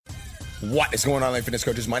What is going on, online fitness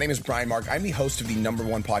coaches? My name is Brian Mark. I'm the host of the number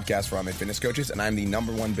one podcast for online fitness coaches, and I'm the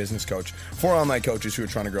number one business coach for online coaches who are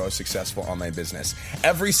trying to grow a successful online business.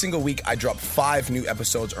 Every single week, I drop 5 new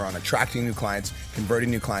episodes around attracting new clients,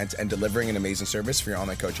 converting new clients, and delivering an amazing service for your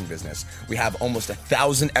online coaching business. We have almost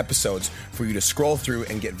 1,000 episodes for you to scroll through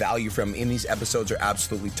and get value from, and these episodes are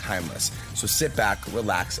absolutely timeless. So sit back,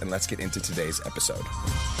 relax, and let's get into today's episode.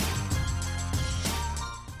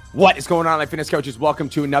 What is going on, online fitness coaches? Welcome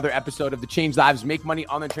to another episode of the Change Lives, Make Money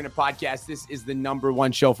Online Trainer podcast. This is the number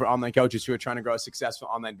one show for online coaches who are trying to grow a successful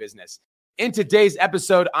online business. In today's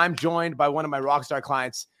episode, I'm joined by one of my rockstar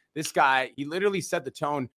clients. This guy, he literally set the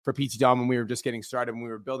tone for PT Dom when we were just getting started, when we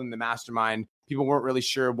were building the mastermind. People weren't really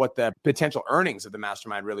sure what the potential earnings of the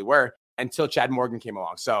mastermind really were until Chad Morgan came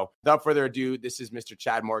along. So without further ado, this is Mr.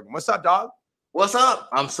 Chad Morgan. What's up, dog? What's up?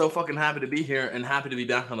 I'm so fucking happy to be here and happy to be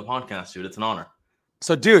back on the podcast, dude. It's an honor.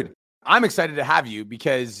 So, dude, I'm excited to have you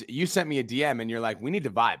because you sent me a DM and you're like, we need to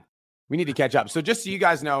vibe. We need to catch up. So just so you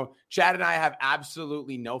guys know, Chad and I have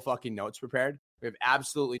absolutely no fucking notes prepared. We have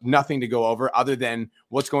absolutely nothing to go over other than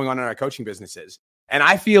what's going on in our coaching businesses. And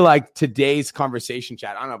I feel like today's conversation,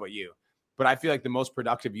 Chad, I don't know about you, but I feel like the most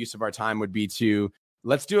productive use of our time would be to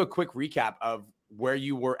let's do a quick recap of where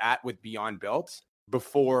you were at with Beyond Built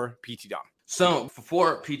before PT Dom. So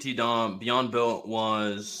before PT Dom, Beyond Built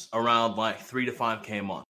was around like 3 to 5K a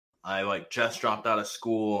month. I just dropped out of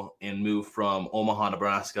school and moved from Omaha,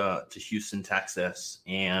 Nebraska to Houston, Texas,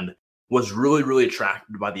 and was really, really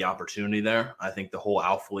attracted by the opportunity there. I think the whole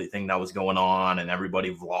Alphalete thing that was going on and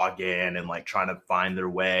everybody vlogging and like trying to find their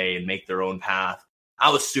way and make their own path. I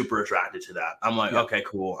was super attracted to that. I'm like, okay,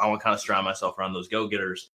 cool. I want to kind of surround myself around those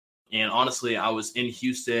go-getters. And honestly, I was in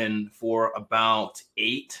Houston for about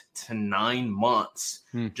 8 to 9 months,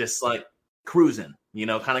 just like cruising.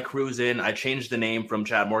 Kind of cruising. I changed the name from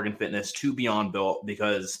Chad Morgan Fitness to Beyond Built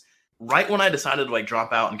because right when I decided to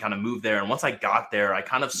drop out and kind of move there, and once I got there, I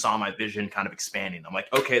kind of saw my vision kind of expanding. I'm like,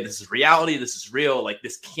 okay, this is reality. This is real. Like,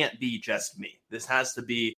 this can't be just me. This has to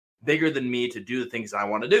be bigger than me to do the things I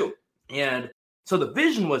want to do. And so the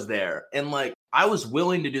vision was there, and I was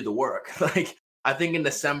willing to do the work. I think in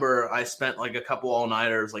December, I spent a couple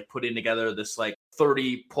all-nighters putting together this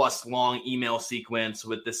 30 plus long email sequence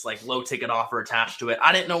with this low ticket offer attached to it.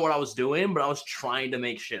 I didn't know what I was doing, but I was trying to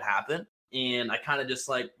make shit happen. And I kind of just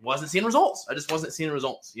wasn't seeing results. I just wasn't seeing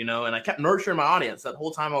results, and I kept nurturing my audience. That whole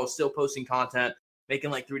time I was still posting content,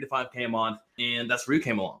 making 3 to 5K a month. And that's where you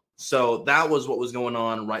came along. So that was what was going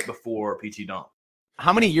on right before PT Dom.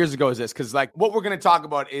 How many years ago is this? Because what we're going to talk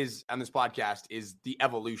about is on this podcast is the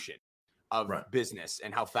evolution of business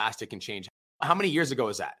and how fast it can change. How many years ago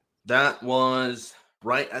is that? That was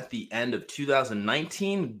right at the end of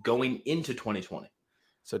 2019 going into 2020.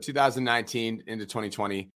 So 2019 into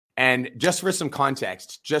 2020. And just for some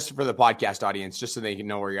context, just for the podcast audience, just so they can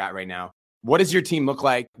know where you're at right now, what does your team look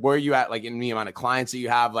like? Where are you at, in the amount of clients that you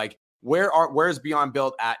have? Where's Beyond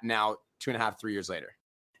Built at now, 2.5, 3 years later?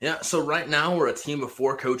 Yeah. So right now we're a team of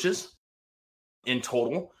 4 coaches in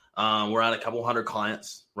total. We're at a couple hundred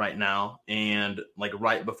clients right now. And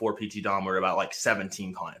right before PT Dom, we're about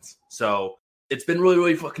 17 clients. So it's been really,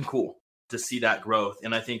 really fucking cool to see that growth.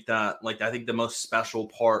 And I think that I think the most special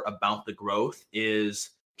part about the growth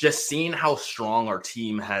is just seeing how strong our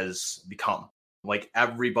team has become.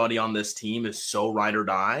 Everybody on this team is so ride or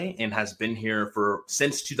die and has been here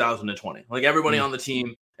since 2020. Everybody on the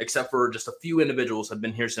team, except for just a few individuals, have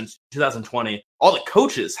been here since 2020. All the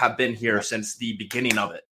coaches have been here since the beginning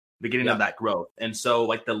of it. Of that growth. And so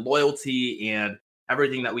the loyalty and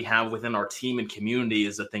everything that we have within our team and community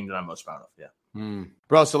is the thing that I'm most proud of. Yeah.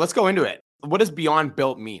 Bro, so let's go into it. What does Beyond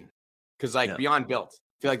Built mean? Because Beyond Built,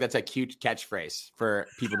 I feel like that's a cute catchphrase for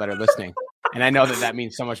people that are listening. And I know that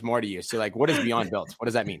means so much more to you. So what is Beyond Built? What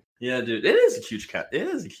does that mean? Yeah, dude, it is a cute cat. It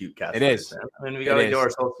is a cute cat. It is. Man. I mean, we got to give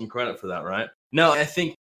ourselves some credit for that, right? No, I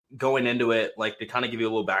think going into it, to kind of give you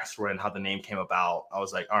a little backstory on how the name came about, I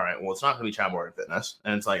was like, all right, well, it's not going to be Chad Morgan Fitness.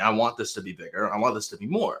 And it's I want this to be bigger. I want this to be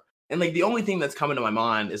more. And the only thing that's coming to my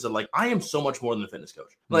mind is that I am so much more than a fitness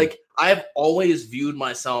coach. I have always viewed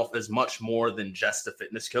myself as much more than just a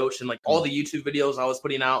fitness coach. And all the YouTube videos I was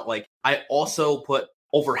putting out, I also put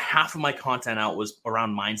over half of my content out was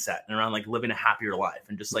around mindset and around living a happier life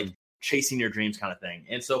and just chasing your dreams kind of thing.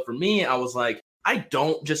 And so for me, I was I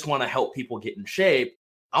don't just want to help people get in shape.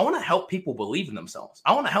 I want to help people believe in themselves.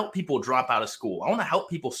 I want to help people drop out of school. I want to help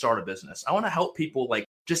people start a business. I want to help people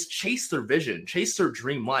just chase their vision, chase their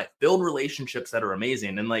dream life, build relationships that are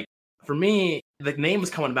amazing. And for me, the name was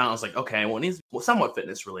coming about. I was like, okay, well, it needs somewhat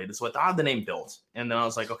fitness related. So I thought of the name Built. And then I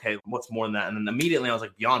was like, okay, what's more than that? And then immediately I was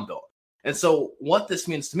like, Beyond Built. And so what this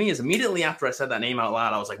means to me is immediately after I said that name out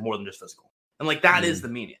loud, I was like, more than just physical. And like, that is the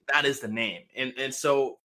meaning. That is the name. And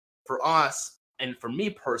so for us, and for me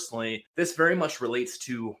personally, this very much relates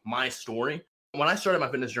to my story. When I started my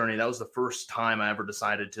fitness journey, that was the first time I ever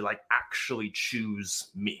decided to like actually choose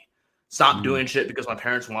me. Stop doing shit because my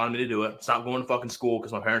parents wanted me to do it. Stop going to fucking school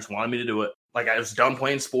because my parents wanted me to do it. Like, I was done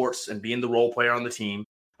playing sports and being the role player on the team.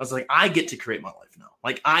 I was like, I get to create my life now.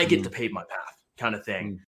 Like, I get to pave my path kind of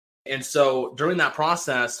thing. And so during that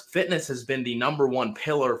process, fitness has been the number one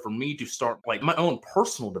pillar for me to start like my own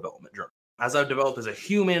personal development journey. As I've developed as a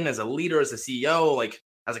human, as a leader, as a CEO, like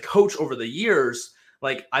as a coach over the years,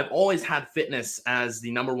 like I've always had fitness as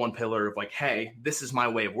the number one pillar of like, hey, this is my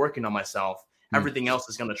way of working on myself. Everything else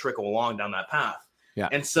is going to trickle along down that path. Yeah.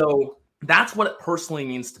 And so that's what it personally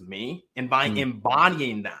means to me. And by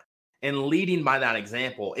embodying that and leading by that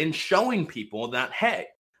example and showing people that, hey,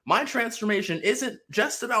 my transformation isn't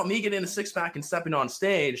just about me getting a six-pack and stepping on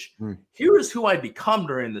stage. Here is who I become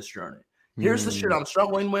during this journey. Here's the shit I'm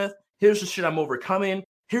struggling with. Here's the shit I'm overcoming.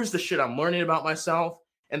 Here's the shit I'm learning about myself.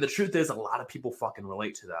 And the truth is, a lot of people fucking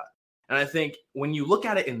relate to that. And I think when you look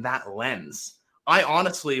at it in that lens, I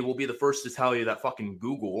honestly will be the first to tell you that fucking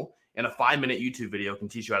Google in a 5-minute YouTube video can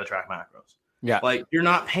teach you how to track macros. Yeah. Like, you're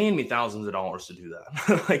not paying me thousands of dollars to do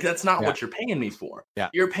that. Like, that's not what you're paying me for. Yeah.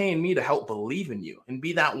 You're paying me to help believe in you and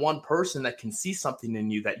be that one person that can see something in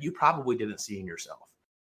you that you probably didn't see in yourself.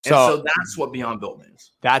 And so that's what Beyond Built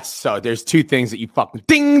means. There's two things that you fucking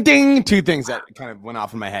two things that kind of went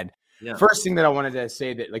off in my head. Yeah. First thing that I wanted to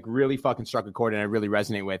say that like really fucking struck a chord and I really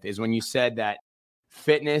resonate with is when you said that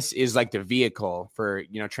fitness is like the vehicle for,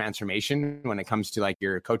 you know, transformation when it comes to like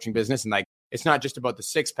your coaching business. And like, it's not just about the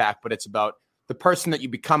six pack, but it's about the person that you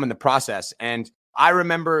become in the process. And I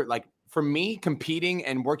remember like for me competing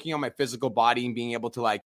and working on my physical body and being able to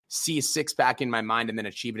like see a six pack in my mind and then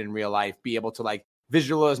achieve it in real life, be able to like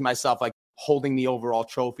visualize myself, like holding the overall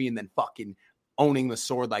trophy and then fucking owning the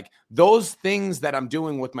sword. Like those things that I'm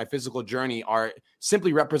doing with my physical journey are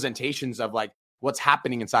simply representations of like what's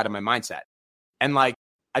happening inside of my mindset. And like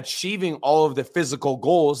achieving all of the physical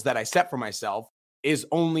goals that I set for myself is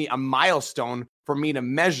only a milestone for me to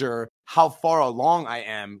measure how far along I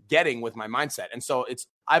am getting with my mindset. And so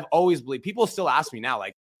I've always believed, people still ask me now,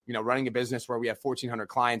 like, you know, running a business where we have 1,400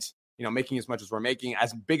 clients, you know, making as much as we're making,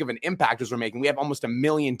 as big of an impact as we're making. We have almost 1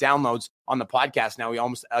 million downloads on the podcast now. We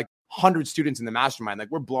almost like 100 students in the mastermind. Like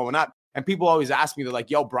we're blowing up. And people always ask me, they're like,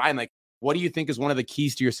 yo, Brian, like, what do you think is one of the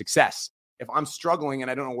keys to your success? If I'm struggling and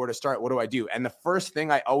I don't know where to start, what do I do? And the first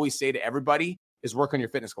thing I always say to everybody is work on your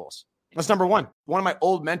fitness goals. That's number one. One of my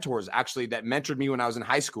old mentors actually that mentored me when I was in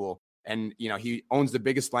high school. And, you know, he owns the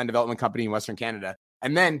biggest land development company in Western Canada.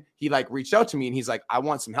 And then he like reached out to me and he's like, I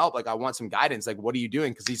want some help. Like, I want some guidance. Like, what are you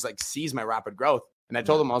doing? Cause he's like, sees my rapid growth. And I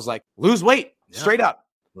told him, I was like, lose weight straight up.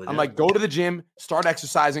 I'm like, go to the gym, start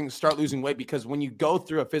exercising, start losing weight. Because when you go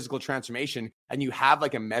through a physical transformation and you have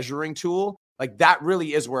like a measuring tool, like that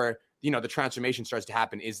really is where, you know, the transformation starts to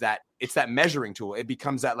happen, is that it's that measuring tool. It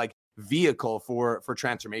becomes that like vehicle for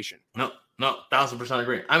transformation. No, 1,000%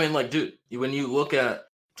 agree. I mean, like, dude, when you look at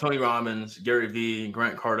Tony Robbins, Gary Vee,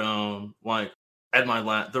 Grant Cardone, like Ed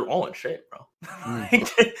Mylett, they're all in shape, bro. Like,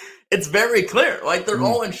 it's very clear. Like they're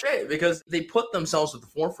all in shape because they put themselves at the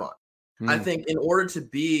forefront. I think in order to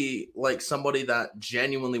be like somebody that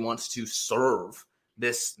genuinely wants to serve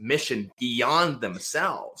this mission beyond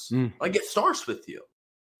themselves, like it starts with you.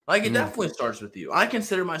 Like it definitely starts with you. I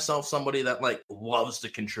consider myself somebody that like loves to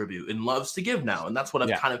contribute and loves to give now. And that's what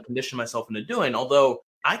I've kind of conditioned myself into doing. Although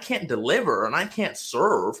I can't deliver and I can't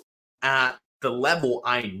serve at the level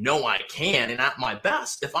I know I can and at my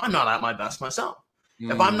best if I'm not at my best myself.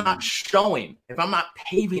 If I'm not showing, if I'm not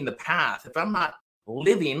paving the path, if I'm not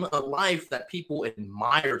living a life that people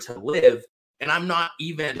admire to live, and I'm not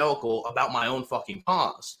evangelical about my own fucking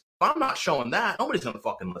cause, if I'm not showing that, nobody's going to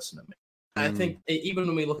fucking listen to me. I think even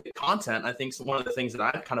when we look at content, I think one of the things that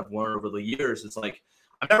I've kind of learned over the years is like,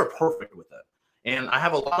 I'm never perfect with it. And I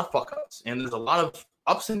have a lot of fuck ups and there's a lot of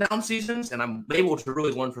ups and down seasons, and I'm able to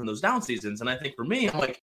really learn from those down seasons. And I think for me, I'm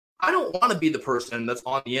like, I don't want to be the person that's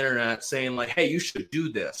on the internet saying like, hey, you should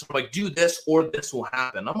do this. Or like, do this or this will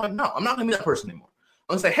happen. I'm like, no, I'm not going to be that person anymore.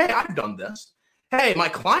 I'm going to say, hey, I've done this. Hey, my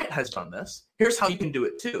client has done this. Here's how you can do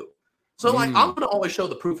it too. So like, I'm going to always show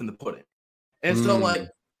the proof in the pudding. And so like,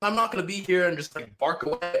 I'm not going to be here and just like bark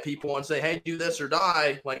away at people and say, hey, do this or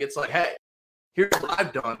die. Like, it's like, hey, here's what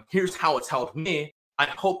I've done. Here's how it's helped me. I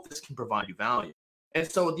hope this can provide you value. And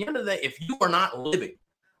so at the end of the day, if you are not living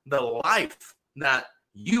the life that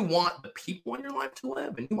you want the people in your life to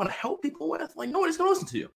live and you want to help people with, like nobody's going to listen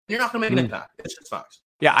to you. You're not going to make an impact. It's just facts.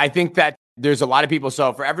 Yeah, I think that there's a lot of people.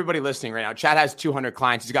 So for everybody listening right now, Chad has 200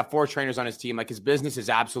 clients. He's got 4 trainers on his team. Like his business is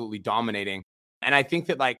absolutely dominating. And I think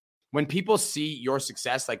that like when people see your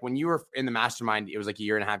success, like when you were in the mastermind, it was like a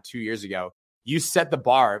year and a half, 2 years ago, you set the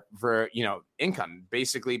bar for, income.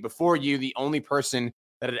 Basically before you, the only person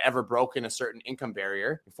that had ever broken a certain income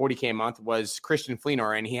barrier, 40K a month, was Christian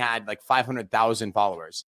Fleenor, and he had like 500,000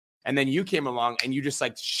 followers. And then you came along and you just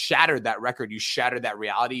like shattered that record. You shattered that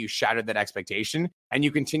reality. You shattered that expectation, and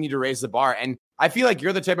you continue to raise the bar. And I feel like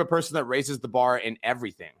you're the type of person that raises the bar in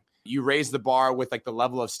everything. You raise the bar with like the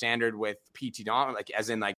level of standard with PT Dom, like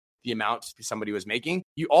as in like the amount somebody was making.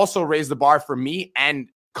 You also raise the bar for me and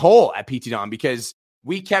Cole at PT Dom, because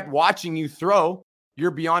we kept watching you throw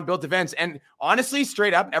your Beyond Built events. And honestly,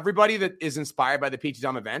 straight up, everybody that is inspired by the PT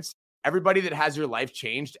Dom events, everybody that has your life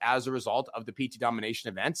changed as a result of the PT Domination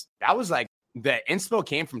events, that was like the inspo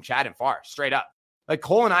came from Chad and Far, straight up. Like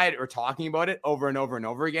Cole and I were talking about it over and over and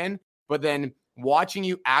over again, but then watching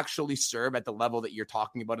you actually serve at the level that you're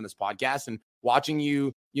talking about in this podcast, and watching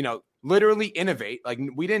you, literally innovate. Like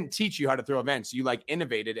we didn't teach you how to throw events. You like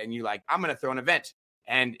innovated, and you like, I'm going to throw an event.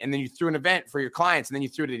 And then you threw an event for your clients, and then you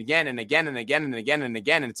threw it again and again and again and again and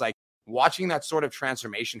again. And it's like watching that sort of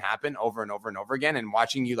transformation happen over and over and over again, and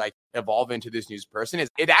watching you like evolve into this new person,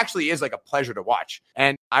 it actually is like a pleasure to watch.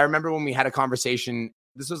 And I remember when we had a conversation,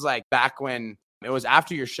 this was like back when it was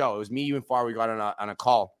after your show, it was me, you and Far, we got on a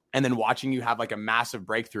call, and then watching you have like a massive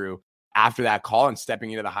breakthrough after that call and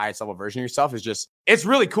stepping into the highest level version of yourself it's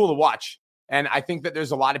really cool to watch. And I think that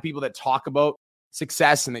there's a lot of people that talk about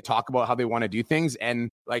success and they talk about how they want to do things, and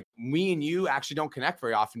like me and you actually don't connect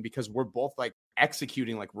very often because we're both like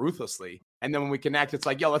executing like ruthlessly. And then when we connect, it's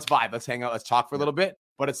like, yo, let's vibe, let's hang out, let's talk for a little bit.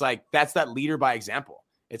 But it's like, that's that leader by example.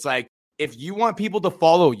 It's like, if you want people to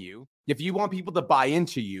follow you, if you want people to buy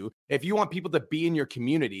into you, if you want people to be in your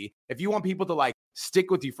community, if you want people to like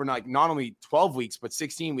stick with you for like not only 12 weeks, but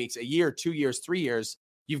 16 weeks, a year, 2 years, 3 years,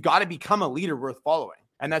 you've got to become a leader worth following.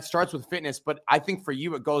 And that starts with fitness. But I think for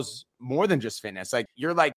you, it goes more than just fitness. Like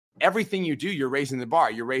you're like, everything you do, you're raising the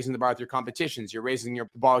bar. You're raising the bar with your competitions. You're raising your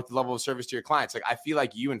bar with the level of service to your clients. Like I feel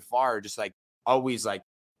like you and Far are just like always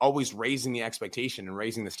raising the expectation and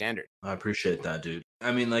raising the standard. I appreciate that, dude.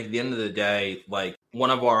 I mean, like at the end of the day, like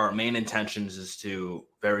one of our main intentions is to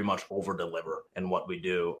very much over deliver in what we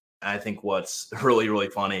do. I think what's really, really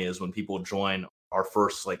funny is when people join our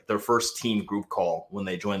their first team group call, when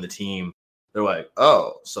they join the team, they're like,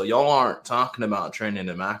 oh, so y'all aren't talking about training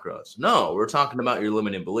and macros. No, we're talking about your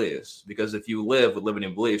limiting beliefs, because if you live with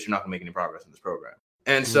limiting beliefs, you're not gonna make any progress in this program.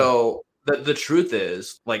 And so the truth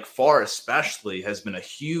is, like Far especially has been a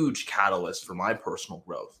huge catalyst for my personal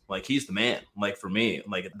growth. Like he's the man, like for me,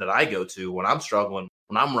 like that I go to when I'm struggling,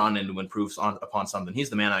 when I'm running to improve upon something, he's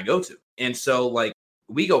the man I go to. And so like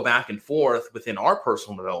we go back and forth within our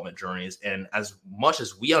personal development journeys. And as much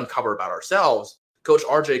as we uncover about ourselves, Coach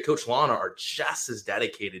RJ, Coach Lana are just as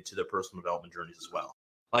dedicated to their personal development journeys as well.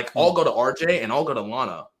 Like I'll go to RJ and I'll go to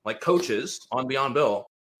Lana, like coaches on Beyond Bill,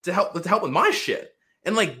 to help with my shit.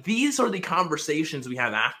 And like these are the conversations we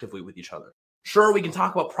have actively with each other. Sure, we can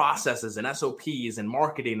talk about processes and SOPs and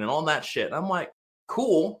marketing and all that shit. And I'm like,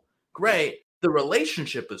 cool, great. The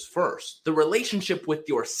relationship is first. The relationship with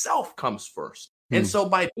yourself comes first. And so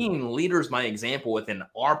by being leaders by example within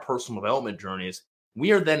our personal development journeys,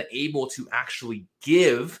 we are then able to actually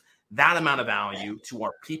give that amount of value to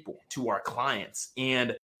our people, to our clients.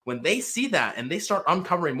 And when they see that and they start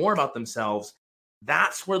uncovering more about themselves,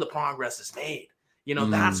 that's where the progress is made.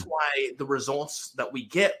 That's why the results that we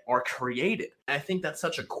get are created. I think that's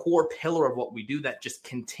such a core pillar of what we do that just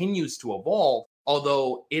continues to evolve,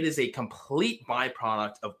 although it is a complete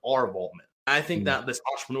byproduct of our involvement. I think that this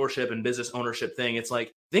entrepreneurship and business ownership thing, it's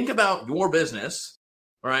like, think about your business,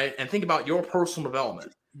 right? And think about your personal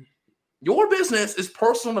development. Your business is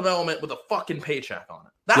personal development with a fucking paycheck on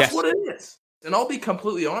it. That's what it is. And I'll be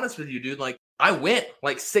completely honest with you, dude. Like I went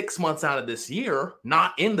like 6 months out of this year,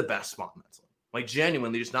 not in the best spot mentally, like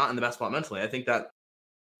genuinely just not in the best spot mentally. I think that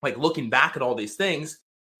like looking back at all these things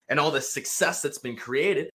and all this success that's been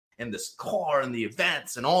created and this car and the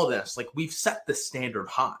events and all this, like we've set the standard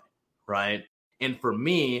high, right? And for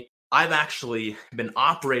me, I've actually been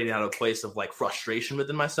operating out of a place of like frustration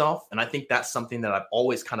within myself. And I think that's something that I've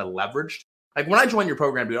always kind of leveraged. Like when I joined your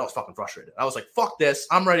program, dude, I was fucking frustrated. I was like, fuck this.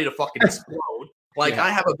 I'm ready to fucking explode. Like I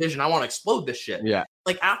have a vision. I want to explode this shit. Yeah.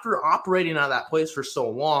 Like after operating out of that place for so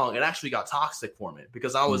long, it actually got toxic for me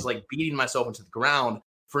because I was like beating myself into the ground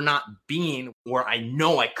for not being where I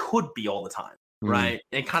know I could be all the time. Right.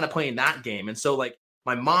 And kind of playing that game. And so like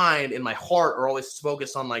my mind and my heart are always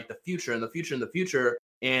focused on like the future and the future and the future.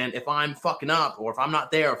 And if I'm fucking up or if I'm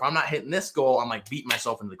not there, if I'm not hitting this goal, I'm like beating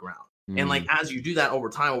myself into the ground. And like, as you do that over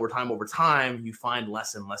time, you find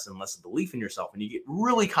less and less and less belief in yourself, and you get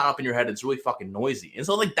really caught up in your head. It's really fucking noisy. And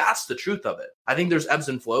so like, that's the truth of it. I think there's ebbs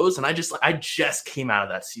and flows. And I just came out of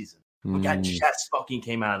that season. Like I just fucking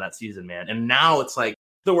came out of that season, man. And now it's like,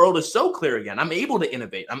 the world is so clear again. I'm able to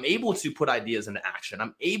innovate. I'm able to put ideas into action.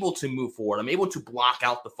 I'm able to move forward. I'm able to block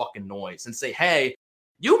out the fucking noise and say, hey,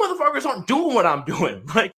 you motherfuckers aren't doing what I'm doing.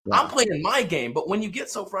 Like, I'm playing my game. But when you get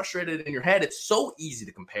so frustrated in your head, it's so easy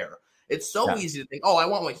to compare. It's so easy to think, oh, I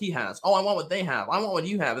want what he has. Oh, I want what they have. I want what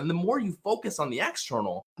you have. And the more you focus on the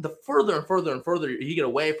external, the further and further and further you get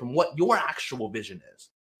away from what your actual vision is.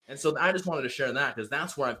 And so I just wanted to share that because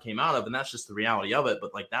that's where I came out of, and that's just the reality of it.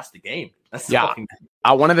 But like, that's the game. That's the fucking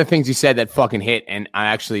game. One of the things you said that fucking hit, and I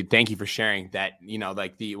actually thank you for sharing that. You know,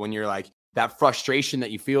 like when you're like that frustration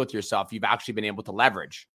that you feel with yourself, you've actually been able to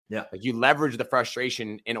leverage. Yeah, like you leverage the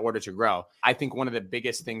frustration in order to grow. I think one of the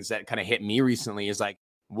biggest things that kind of hit me recently is like,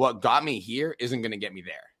 what got me here isn't going to get me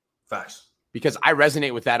there. Facts. Because I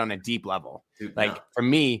resonate with that on a deep level. Dude, like for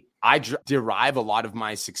me, I derive a lot of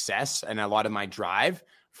my success and a lot of my drive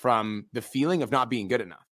from the feeling of not being good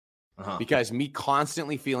enough. Because me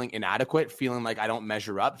constantly feeling inadequate, feeling like I don't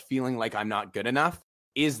measure up, feeling like I'm not good enough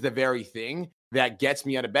is the very thing that gets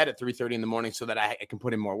me out of bed at 3:30 in the morning so that I can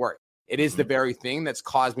put in more work. It is the very thing that's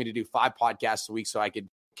caused me to do 5 podcasts a week so I could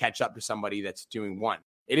catch up to somebody that's doing 1.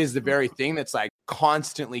 It is the very thing that's like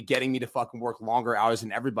constantly getting me to fucking work longer hours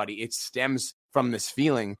than everybody. It stems from this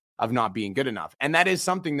feeling of not being good enough. And that is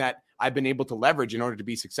something that I've been able to leverage in order to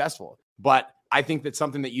be successful. But I think that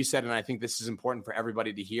something that you said, and I think this is important for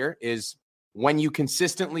everybody to hear, is when you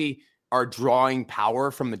consistently are drawing power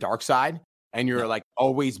from the dark side and you're like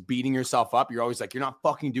always beating yourself up, you're always like, you're not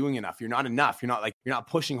fucking doing enough. You're not enough. You're not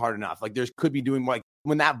pushing hard enough. Like there's could be doing like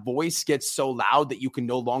when that voice gets so loud that you can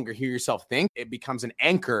no longer hear yourself think, it becomes an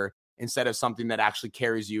anchor instead of something that actually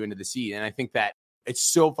carries you into the sea. And I think that it's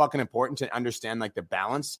so fucking important to understand like the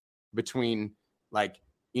balance between like,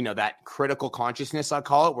 you know, that critical consciousness, I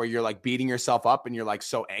call it, where you're like beating yourself up and you're like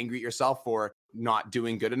so angry at yourself for not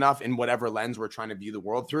doing good enough in whatever lens we're trying to view the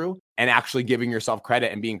world through, and actually giving yourself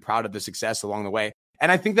credit and being proud of the success along the way. And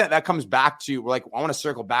I think that comes back to like, I want to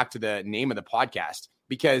circle back to the name of the podcast,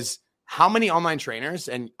 because how many online trainers,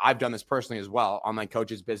 and I've done this personally as well, online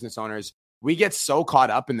coaches, business owners, we get so caught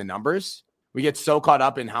up in the numbers. We get so caught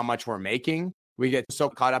up in how much we're making. We get so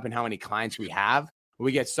caught up in how many clients we have.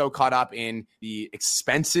 We get so caught up in the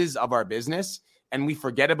expenses of our business, and we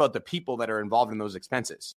forget about the people that are involved in those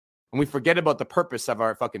expenses. And we forget about the purpose of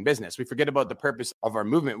our fucking business. We forget about the purpose of our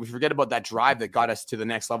movement. We forget about that drive that got us to the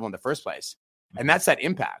next level in the first place. And that's that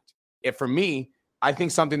impact. For me, I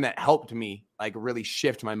think something that helped me like really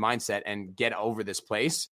shift my mindset and get over this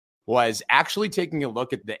place was actually taking a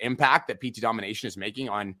look at the impact that PT Domination is making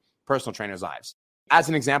on personal trainers' lives. As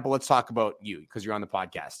an example, let's talk about you because you're on the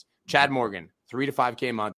podcast. Chad Morgan, 3 to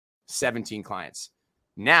 5K a month, 17 clients.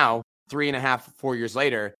 Now, 3.5, 4 years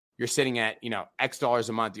later, you're sitting at, X dollars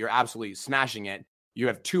a month. You're absolutely smashing it. You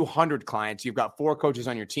have 200 clients. You've got 4 coaches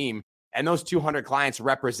on your team. And those 200 clients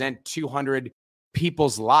represent 200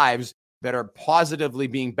 people's lives that are positively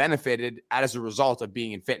being benefited as a result of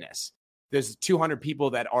being in fitness. There's 200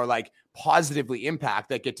 people that are like positively impact,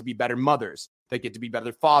 that get to be better mothers, that get to be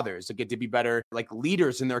better fathers, that get to be better like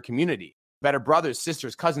leaders in their community, better brothers,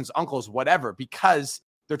 sisters, cousins, uncles, whatever, because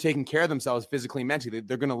they're taking care of themselves physically and mentally.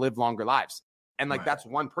 They're going to live longer lives. And like, that's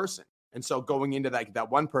one person. And so going into that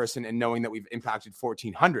one person and knowing that we've impacted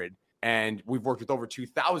 1,400 and we've worked with over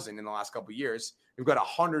 2,000 in the last couple of years, we've got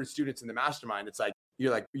 100 students in the mastermind. It's like,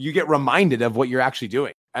 you get reminded of what you're actually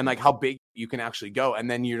doing and like how big you can actually go. And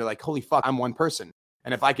then you're like, holy fuck, I'm one person.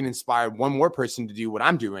 And if I can inspire one more person to do what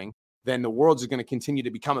I'm doing, then the world is going to continue to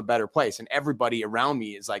become a better place. And everybody around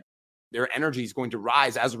me is like, their energy is going to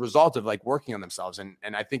rise as a result of like working on themselves. And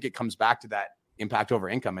I think it comes back to that impact over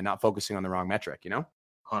income and not focusing on the wrong metric,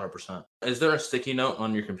 100%. Is there a sticky note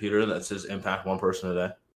on your computer that says impact one person a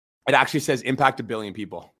day? It actually says impact 1 billion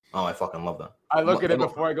people. Oh, I fucking love that. I look at it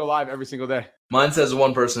before I go live every single day. Mine says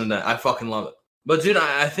one person a day. I fucking love it. But dude,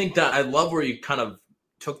 I think that I love where you kind of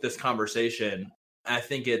took this conversation. I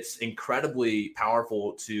think it's incredibly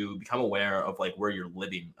powerful to become aware of like where you're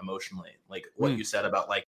living emotionally. Like what you said about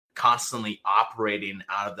like constantly operating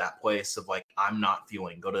out of that place of like, I'm not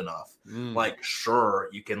feeling good enough. Like, sure,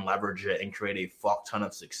 you can leverage it and create a fuck ton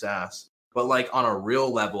of success. But like on a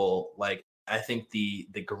real level, like I think the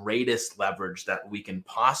greatest leverage that we can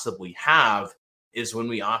possibly have is when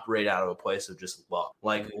we operate out of a place of just love,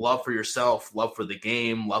 like love for yourself, love for the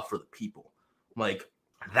game, love for the people. Like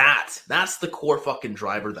that's the core fucking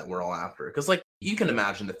driver that we're all after. Because like you can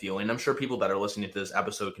imagine the feeling. I'm sure people that are listening to this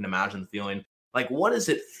episode can imagine the feeling Like, what does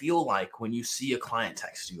it feel like when you see a client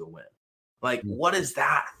text you a win? Like, what does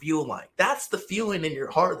that feel like? That's the feeling in your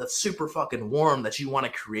heart that's super fucking warm that you want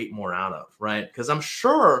to create more out of, right? Because I'm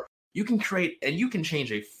sure you can create and you can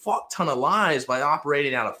change a fuck ton of lives by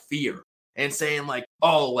operating out of fear and saying like,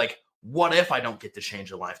 oh, like, what if I don't get to change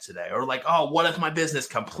a life today? Or like, oh, what if my business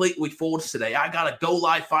completely folds today? I got to go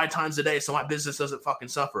live 5 times a day so my business doesn't fucking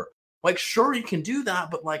suffer. Like, sure, you can do that,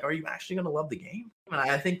 but like, are you actually going to love the game? And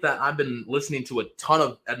I think that I've been listening to a ton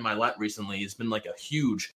of Ed Mylett recently. He's been like a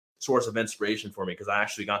huge source of inspiration for me because I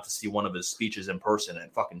actually got to see one of his speeches in person and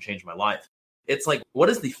it fucking changed my life. It's like, what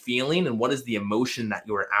is the feeling and what is the emotion that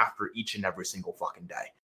you're after each and every single fucking day?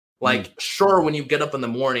 Like, sure, when you get up in the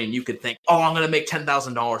morning, you could think, oh, I'm going to make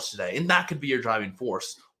 $10,000 today. And that could be your driving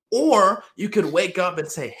force. Or you could wake up and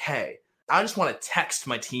say, hey, I just want to text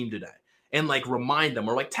my team today and like remind them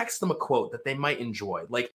or like text them a quote that they might enjoy.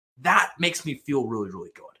 Like, that makes me feel really,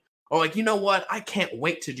 really good. Or like, you know what? I can't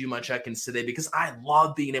wait to do my check-ins today because I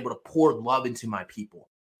love being able to pour love into my people.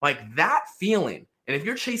 Like that feeling. And if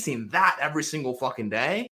you're chasing that every single fucking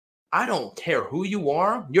day, I don't care who you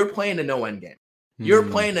are. You're playing a no end game. You're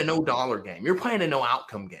playing a no dollar game. You're playing a no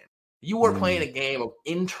outcome game. You are playing a game of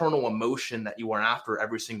internal emotion that you are after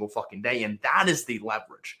every single fucking day. And that is the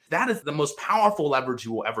leverage. That is the most powerful leverage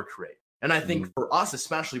you will ever create. And I think for us,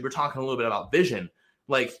 especially, we're talking a little bit about vision.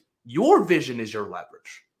 Like your vision is your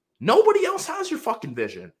leverage. Nobody else has your fucking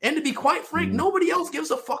vision. And to be quite frank, nobody else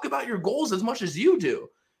gives a fuck about your goals as much as you do.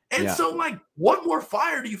 And so like, what more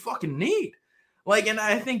fire do you fucking need? Like, and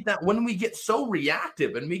I think that when we get so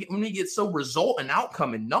reactive and when we get so result and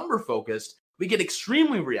outcome and number focused, we get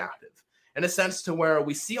extremely reactive in a sense to where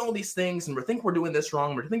we see all these things and we think we're doing this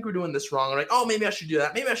wrong. We think we're doing this wrong. We're like, oh, maybe I should do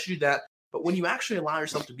that. Maybe I should do that. But when you actually allow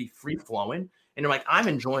yourself to be free flowing and you're like, I'm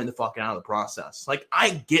enjoying the fucking out of the process. Like,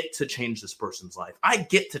 I get to change this person's life. I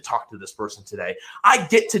get to talk to this person today. I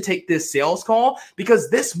get to take this sales call because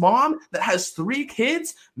this mom that has 3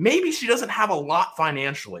 kids, maybe she doesn't have a lot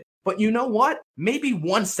financially. But you know what? Maybe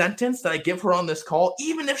one sentence that I give her on this call,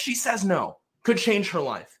 even if she says no, could change her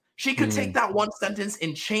life. She could take that one sentence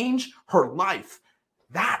and change her life.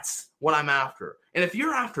 That's what I'm after. And if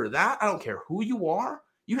you're after that, I don't care who you are.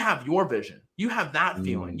 You have your vision. You have that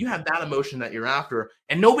feeling. You have that emotion that you're after,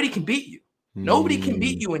 and nobody can beat you. Nobody can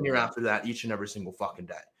beat you when you're after that each and every single fucking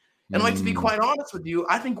day. And like, to be quite honest with you,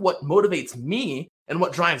 I think what motivates me and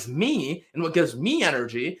what drives me and what gives me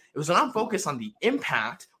energy is when I'm focused on the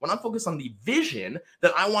impact, when I'm focused on the vision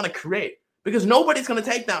that I want to create, because nobody's going to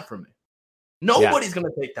take that from me. Nobody's going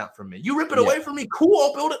to take that from me. You rip it away from me. Cool.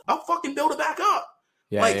 I'll build it. I'll fucking build it back up.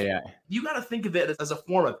 You got to think of it as a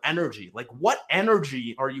form of energy. Like, what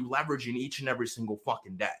energy are you leveraging each and every single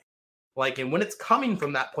fucking day? Like, and when it's coming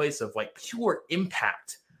from that place of like pure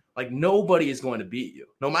impact, like nobody is going to beat you.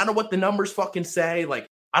 No matter what the numbers fucking say, like,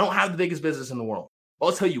 I don't have the biggest business in the world.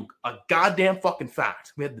 I'll tell you a goddamn fucking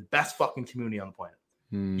fact. We have the best fucking community on the planet.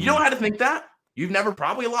 You don't have to think that. You've never,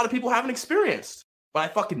 probably a lot of people haven't experienced. But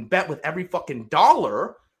I fucking bet with every fucking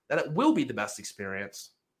dollar that it will be the best experience.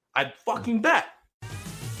 I fucking bet.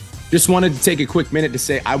 Just wanted to take a quick minute to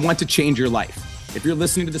say, I want to change your life. If you're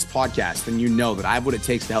listening to this podcast, then you know that I have what it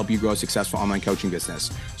takes to help you grow a successful online coaching business.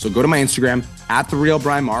 So go to my Instagram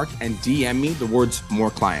 @TheRealBrianMark and DM me the words more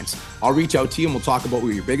clients. I'll reach out to you and we'll talk about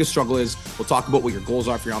what your biggest struggle is. We'll talk about what your goals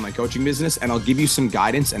are for your online coaching business, and I'll give you some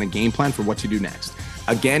guidance and a game plan for what to do next.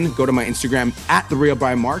 Again, go to my Instagram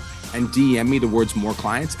 @TheRealBrianMark and DM me the words more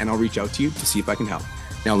clients, and I'll reach out to you to see if I can help.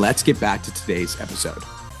 Now let's get back to today's episode.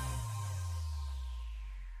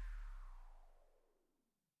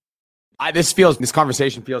 This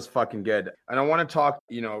conversation feels fucking good. And I want to talk,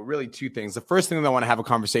 really 2 things. The first thing that I want to have a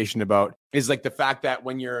conversation about is like the fact that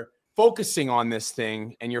when you're focusing on this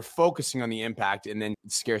thing and you're focusing on the impact, and then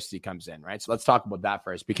scarcity comes in, right? So let's talk about that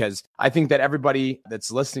first, because I think that everybody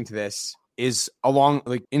that's listening to this is along,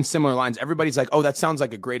 like, in similar lines. Everybody's like, oh, that sounds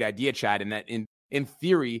like a great idea, Chad. And that in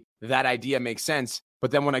theory, that idea makes sense.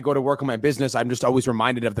 But then when I go to work on my business, I'm just always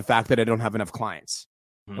reminded of the fact that I don't have enough clients.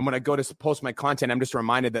 And when I go to post my content, I'm just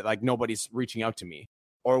reminded that like nobody's reaching out to me.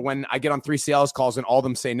 Or when I get on 3 sales calls and all of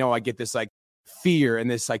them say no, I get this like fear and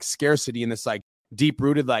this like scarcity and this like deep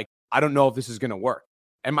rooted, like, I don't know if this is going to work.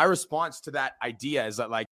 And my response to that idea is that,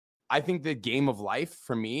 like, I think the game of life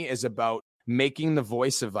for me is about making the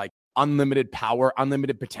voice of like unlimited power,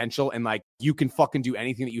 unlimited potential. And like, you can fucking do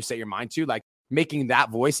anything that you set your mind to, like making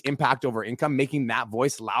that voice impact over income, making that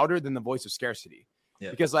voice louder than the voice of scarcity.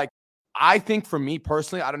 Because like, I think for me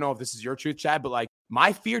personally, I don't know if this is your truth, Chad, but like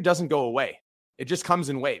my fear doesn't go away. It just comes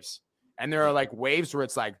in waves. And there are like waves where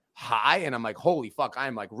it's like high and I'm like, holy fuck,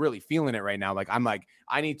 I'm like really feeling it right now. Like, I'm like,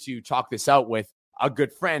 I need to talk this out with a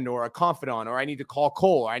good friend or a confidant, or I need to call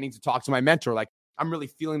Cole, or I need to talk to my mentor. Like, I'm really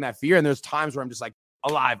feeling that fear. And there's times where I'm just like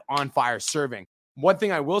alive, on fire, serving. One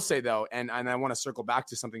thing I will say though, and I want to circle back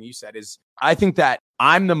to something you said, is I think that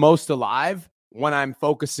I'm the most alive when I'm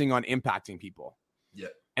focusing on impacting people. Yeah.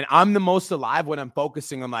 And I'm the most alive when I'm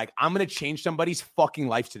focusing on like, I'm going to change somebody's fucking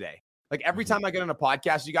life today. Like every time I get on a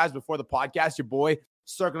podcast, you guys, before the podcast, your boy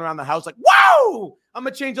circling around the house like, whoa, I'm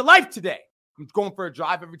going to change a life today. I'm going for a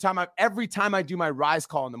drive every time I do my rise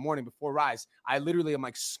call in the morning before rise, I literally am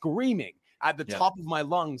like screaming at the top of my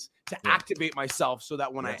lungs to activate myself so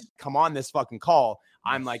that when I come on this fucking call,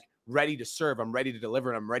 I'm like ready to serve. I'm ready to deliver.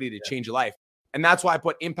 And I'm ready to change a life. And that's why I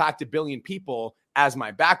put impact 1 billion people as my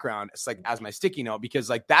background. It's like as my sticky note, because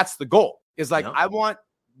like that's the goal. Is like I want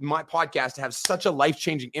my podcast to have such a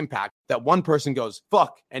life-changing impact that one person goes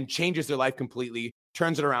fuck and changes their life completely,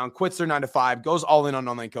 turns it around, quits their 9 to 5, goes all in on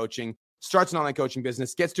online coaching, starts an online coaching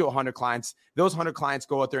business, gets to 100 clients. Those 100 clients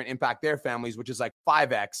go out there and impact their families, which is like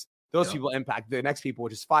 5x. Those people impact the next people,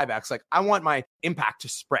 which is 5x. Like I want my impact to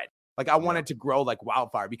spread. Like I want it to grow like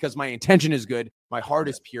wildfire because my intention is good. My heart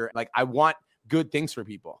is pure. Like I want good things for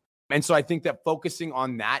people. And so I think that focusing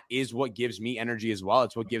on that is what gives me energy as well.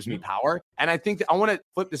 It's what gives me power. And I think that I want to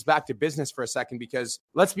flip this back to business for a second, because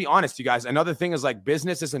let's be honest, you guys, another thing is like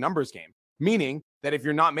business is a numbers game, meaning that if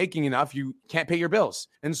you're not making enough, you can't pay your bills.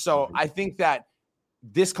 And so I think that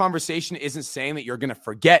this conversation isn't saying that you're going to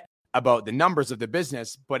forget about the numbers of the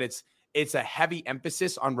business, but it's a heavy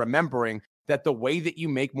emphasis on remembering that the way that you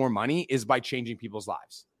make more money is by changing people's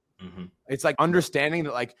lives. It's like understanding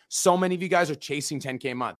that like so many of you guys are chasing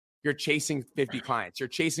 10K a month. You're chasing 50 clients. You're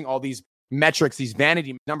chasing all these metrics, these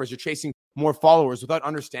vanity numbers. You're chasing more followers without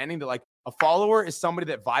understanding that like a follower is somebody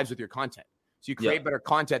that vibes with your content. So you create better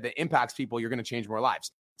content that impacts people. You're going to change more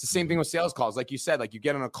lives. It's the same thing with sales calls. Like you said, like you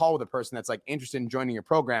get on a call with a person that's like interested in joining your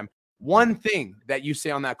program. One thing that you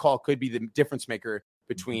say on that call could be the difference maker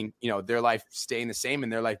between, you know, their life staying the same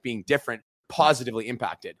and their life being different, positively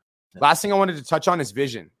impacted. Last thing I wanted to touch on is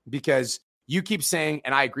vision, because you keep saying,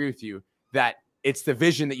 and I agree with you, that it's the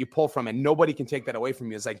vision that you pull from and nobody can take that away from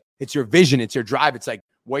you. It's like, it's your vision. It's your drive. It's like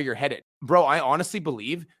where you're headed. Bro, I honestly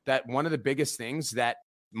believe that one of the biggest things that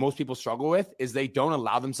most people struggle with is they don't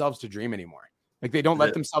allow themselves to dream anymore. Like they don't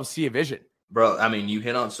let themselves see a vision. Bro, I mean, you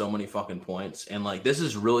hit on so many fucking points, and like this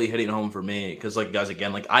is really hitting home for me because, like, guys,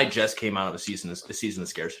 again, like I just came out of a season of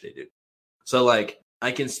scarcity, dude. So like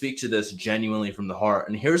I can speak to this genuinely from the heart,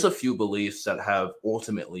 and here's a few beliefs that have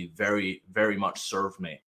ultimately very, very much served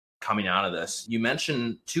me coming out of this. You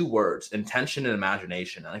mentioned 2 words, intention and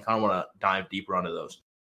imagination, and I kind of want to dive deeper onto those.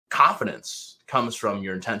 Confidence comes from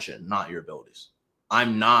your intention, not your abilities.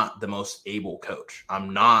 I'm not the most able coach.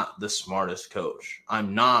 I'm not the smartest coach.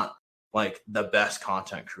 I'm not like the best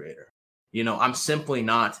content creator. You know, I'm simply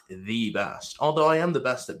not the best, although I am the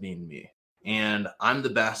best at being me. And I'm the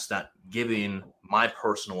best at giving my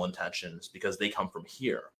personal intentions because they come from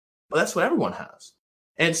here. But that's what everyone has.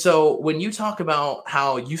 And so when you talk about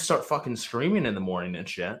how you start fucking screaming in the morning and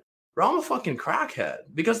shit, bro, I'm a fucking crackhead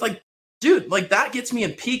because like, dude, like that gets me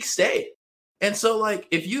in peak state. And so like,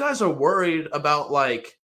 if you guys are worried about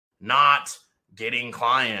like not getting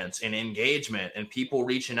clients and engagement and people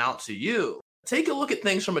reaching out to you, take a look at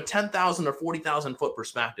things from a 10,000 or 40,000 foot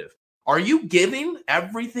perspective. Are you giving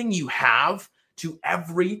everything you have to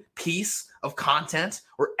every piece of content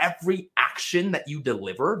or every action that you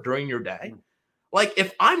deliver during your day? Like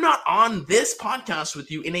if I'm not on this podcast with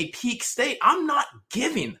you in a peak state, I'm not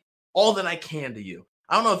giving all that I can to you.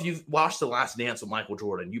 I don't know if you've watched The Last Dance with Michael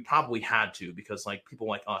Jordan. You probably had to because like people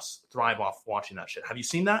like us thrive off watching that shit. Have you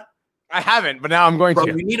seen that? I haven't, but now I'm going to.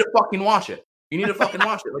 You need to fucking watch it. You need to fucking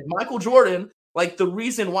watch it. Like Michael Jordan, like the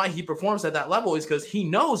reason why he performs at that level is because he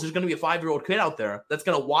knows there's going to be a 5-year-old kid out there that's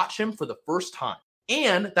going to watch him for the first time.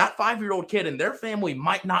 And that 5-year-old kid and their family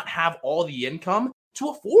might not have all the income to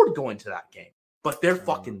afford going to that game, but they're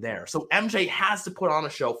fucking there. So MJ has to put on a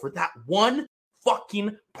show for that one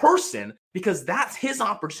fucking person because that's his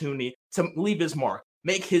opportunity to leave his mark,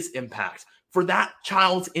 make his impact for that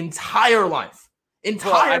child's entire life.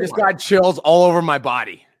 I just got chills all over my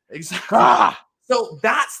body. Exactly. So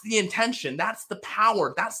that's the intention. That's the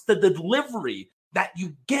power. That's the delivery that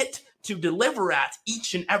you get to deliver at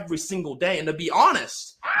each and every single day. And to be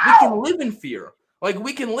honest, we can live in fear. Like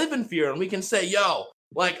we can live in fear and we can say, yo,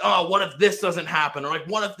 like, oh, what if this doesn't happen? Or like,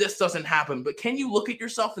 what if this doesn't happen? But can you look at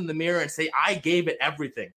yourself in the mirror and say, I gave it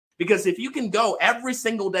everything? Because if you can go every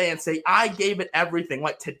single day and say, I gave it everything,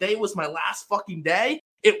 like today was my last fucking day,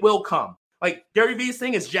 it will come. Like Gary Vee's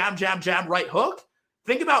thing is jab, jab, jab, right hook.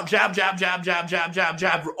 Think about jab, jab, jab, jab, jab, jab,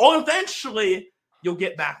 jab. Oh, eventually you'll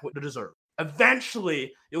get back what you deserve.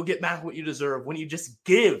 Eventually, you'll get back what you deserve when you just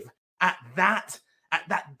give at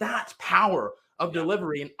that power of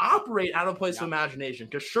delivery and operate out of a place of imagination.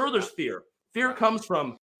 Because sure, there's fear. Fear comes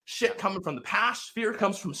from shit coming from the past. Fear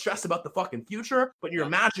comes from stress about the fucking future. But your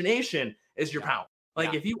imagination is your power.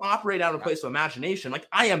 Like if you operate out of a place of imagination, like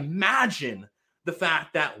I imagine the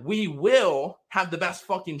fact that we will have the best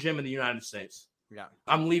fucking gym in the United States. Yeah.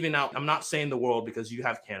 I'm leaving out. I'm not saying the world because you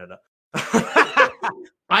have Canada.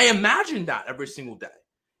 I imagine that every single day.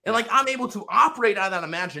 And like I'm able to operate out of that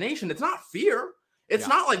imagination. It's not fear. It's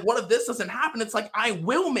not like, what if this doesn't happen? It's like, I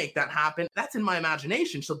will make that happen. That's in my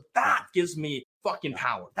imagination. So that gives me fucking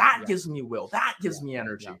power. That gives me will. That gives me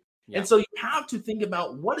energy. Yeah. And so you have to think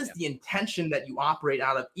about what is the intention that you operate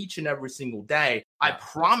out of each and every single day. I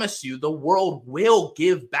promise you, the world will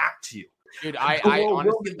give back to you. Dude, I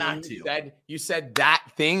honestly you said that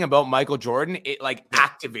thing about Michael Jordan. It like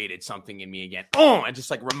activated something in me again. Oh, and just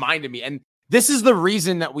like reminded me. And this is the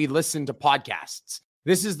reason that we listen to podcasts.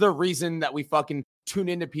 This is the reason that we fucking tune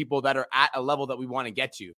into people that are at a level that we want to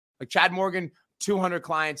get to. Like Chad Morgan, 200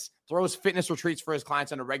 clients, throws fitness retreats for his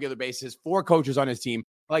clients on a regular basis, 4 coaches on his team.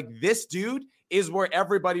 Like this dude is where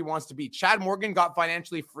everybody wants to be. Chad Morgan got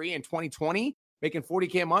financially free in 2020, making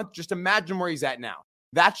 $40K a month. Just imagine where he's at now.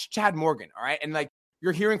 That's Chad Morgan. All right. And like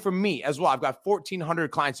you're hearing from me as well. I've got 1,400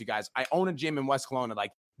 clients, you guys. I own a gym in West Kelowna.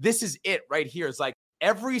 Like this is it right here. It's like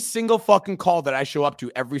every single fucking call that I show up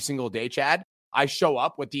to every single day, Chad, I show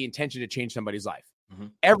up with the intention to change somebody's life.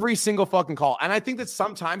 Every single fucking call. And I think that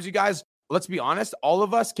sometimes you guys, let's be honest, all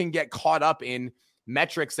of us can get caught up in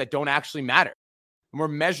metrics that don't actually matter. And we're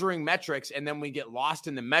measuring metrics and then we get lost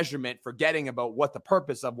in the measurement, forgetting about what the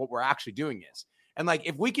purpose of what we're actually doing is. And like,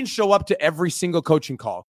 if we can show up to every single coaching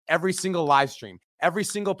call, every single live stream, every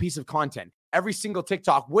single piece of content, every single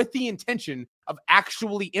TikTok with the intention of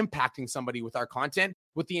actually impacting somebody with our content,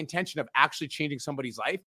 with the intention of actually changing somebody's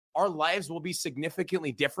life, our lives will be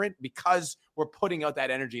significantly different because we're putting out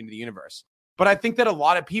that energy into the universe. But I think that a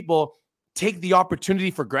lot of people take the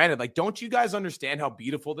opportunity for granted. Like, don't you guys understand how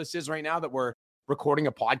beautiful this is right now that we're recording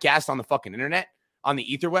a podcast on the fucking internet, on the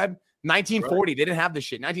etherweb? 1940, they didn't have this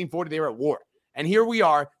shit. 1940, they were at war. And here we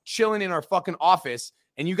are chilling in our fucking office,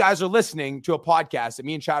 and you guys are listening to a podcast that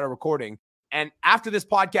me and Chad are recording. And after this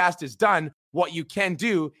podcast is done, what you can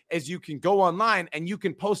do is you can go online and you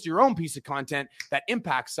can post your own piece of content that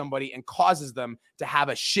impacts somebody and causes them to have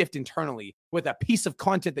a shift internally with a piece of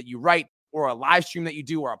content that you write or a live stream that you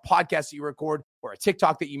do or a podcast that you record or a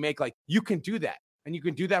TikTok that you make. Like you can do that, and you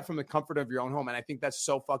can do that from the comfort of your own home. And I think that's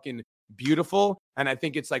so fucking beautiful. And I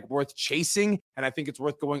think it's like worth chasing. And I think it's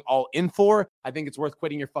worth going all in for. I think it's worth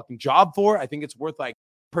quitting your fucking job for. I think it's worth like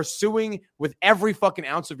pursuing with every fucking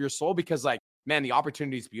ounce of your soul, because like, man, the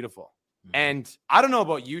opportunity is beautiful. And I don't know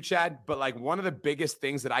about you, Chad, but like one of the biggest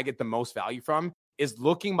things that I get the most value from is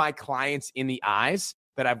looking my clients in the eyes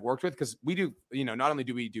that I've worked with. Because we do, you know, not only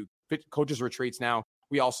do we do coaches retreats now,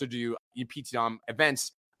 we also do PT Dom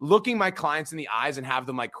events, looking my clients in the eyes and have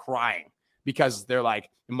them like crying because they're like,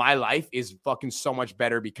 my life is fucking so much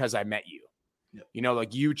better because I met you. Yep. You know,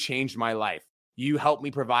 like you changed my life. You helped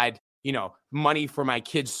me provide, you know, money for my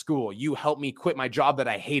kids' school. You helped me quit my job that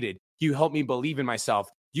I hated. You helped me believe in myself.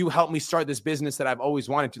 You helped me start this business that I've always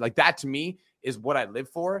wanted to. Like that to me is what I live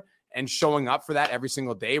for, and showing up for that every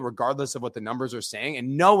single day, regardless of what the numbers are saying,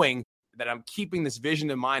 and knowing that I'm keeping this vision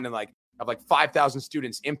in mind and like of like 5,000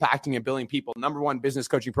 students impacting 1 billion people, #1 business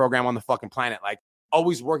coaching program on the fucking planet. Like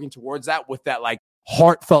always working towards that with that like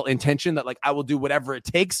heartfelt intention that like I will do whatever it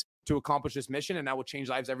takes to accomplish this mission, and I will change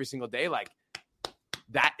lives every single day. Like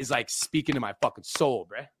that is like speaking to my fucking soul,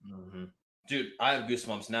 bro. Mm-hmm. Dude, I have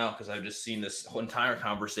goosebumps now because I've just seen this whole entire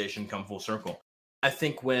conversation come full circle. I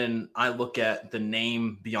think when I look at the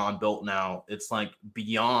name Beyond Built now, it's like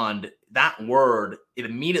beyond that word, it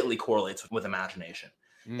immediately correlates with imagination.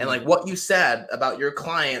 And like what you said about your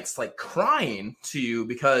clients, like crying to you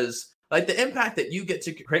because like the impact that you get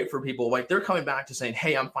to create for people, like they're coming back to saying,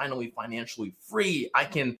 hey, I'm finally financially free. I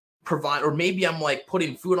can provide, or maybe I'm like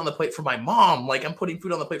putting food on the plate for my mom. Like I'm putting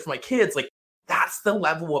food on the plate for my kids. Like that's the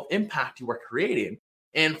level of impact you are creating.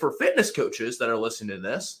 And for fitness coaches that are listening to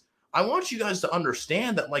this, I want you guys to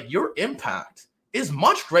understand that like your impact is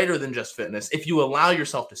much greater than just fitness if you allow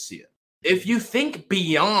yourself to see it. If you think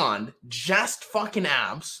beyond just fucking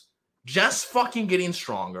abs, just fucking getting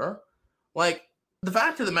stronger, like the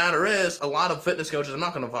fact of the matter is a lot of fitness coaches, I'm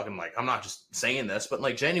not going to fucking like, I'm not just saying this, but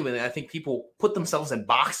like genuinely, I think people put themselves in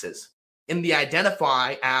boxes and they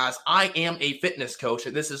identify as I am a fitness coach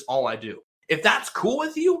and this is all I do. If that's cool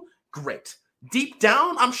with you, great. Deep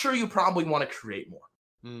down, I'm sure you probably want to create more.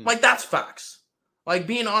 Like that's facts. Like,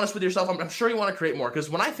 being honest with yourself, I'm sure you want to create more. Because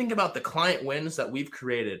when I think about the client wins that we've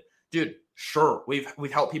created, dude, sure,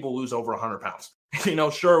 we've helped people lose over 100 pounds.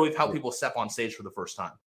 Sure, we've helped people step on stage for the first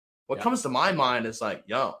time. What comes to my mind is like,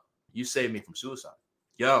 yo, you saved me from suicide.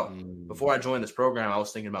 Yo, before I joined this program, I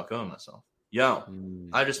was thinking about killing myself. Yo,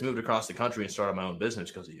 I just moved across the country and started my own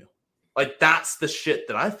business because of you. Like, that's the shit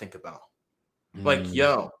that I think about. Like,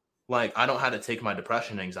 yo, like, I don't have to take my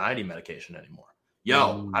depression and anxiety medication anymore.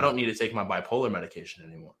 Yo, I don't need to take my bipolar medication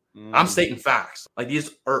anymore. I'm stating facts. Like,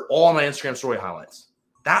 these are all my Instagram story highlights.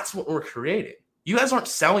 That's what we're creating. You guys aren't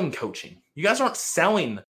selling coaching. You guys aren't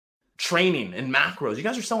selling training and macros. You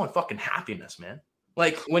guys are selling fucking happiness, man.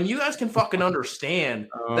 Like, when you guys can fucking understand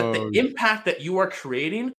that the impact that you are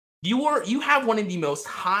creating, you have one of the most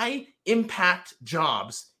high impact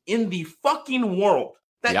jobs in the fucking world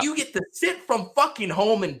that you get to sit from fucking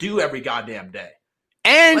home and do every goddamn day.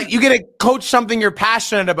 And like, you get to coach something you're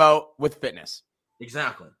passionate about with fitness.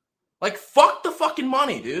 Exactly. Like, fuck the fucking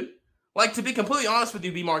money, dude. Like, to be completely honest with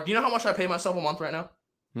you, B-Mark, do you know how much I pay myself a month right now?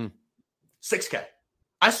 $6K.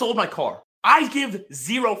 I sold my car. I give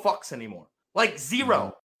zero fucks anymore. Like,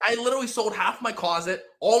 zero. I literally sold half my closet,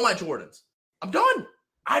 all my Jordans. I'm done.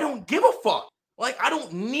 I don't give a fuck. Like, I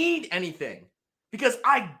don't need anything because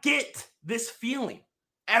I get this feeling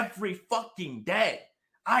every fucking day.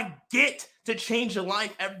 I get to change your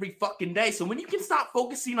life every fucking day. So when you can stop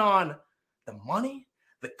focusing on the money,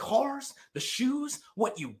 the cars, the shoes,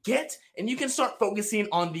 what you get, and you can start focusing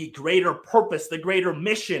on the greater purpose, the greater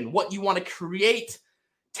mission, what you want to create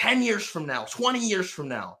 10 years from now, 20 years from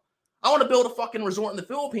now. I want to build a fucking resort in the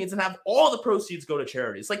Philippines and have all the proceeds go to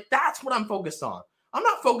charities. Like, that's what I'm focused on. I'm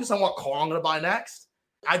not focused on what car I'm going to buy next.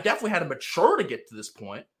 I definitely had to mature to get to this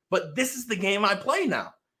point, but this is the game I play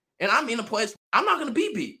now. And I'm in a place I'm not going to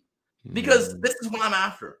be beat because this is what I'm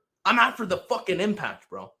after. I'm after the fucking impact,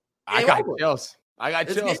 bro. I got chills.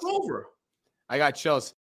 It's over. I got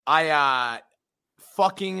chills. I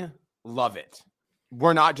fucking love it.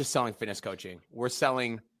 We're not just selling fitness coaching. We're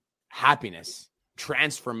selling happiness,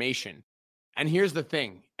 transformation. And here's the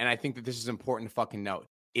thing, and I think that this is important to fucking note,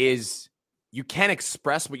 is you can't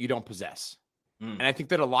express what you don't possess. And I think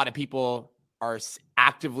that a lot of people are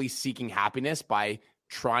actively seeking happiness by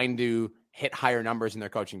trying to hit higher numbers in their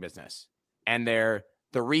coaching business. And the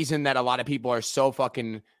reason that a lot of people are so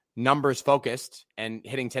fucking numbers focused and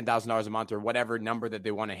hitting $10,000 a month or whatever number that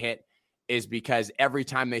they want to hit is because every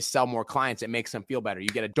time they sell more clients, it makes them feel better. You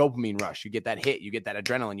get a dopamine rush, you get that hit, you get that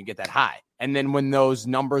adrenaline, you get that high. And then when those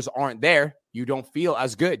numbers aren't there, you don't feel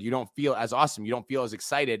as good. You don't feel as awesome. You don't feel as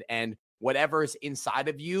excited. And whatever's inside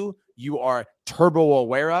of you, you are turbo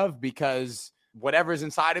aware of because whatever's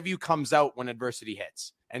inside of you comes out when adversity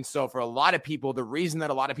hits. And so for a lot of people, the reason that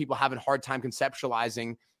a lot of people have a hard time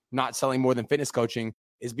conceptualizing not selling more than fitness coaching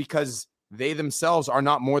is because they themselves are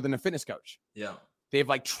not more than a fitness coach. Yeah. They've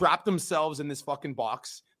like trapped themselves in this fucking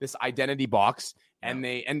box, this identity box. And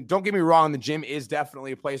and don't get me wrong, the gym is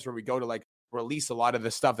definitely a place where we go to like release a lot of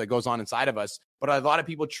the stuff that goes on inside of us. But a lot of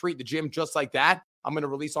people treat the gym just like that. I'm going to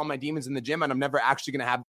release all my demons in the gym and I'm never actually going to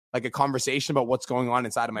have like a conversation about what's going on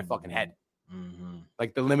inside of my fucking head.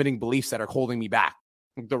 Like the limiting beliefs that are holding me back.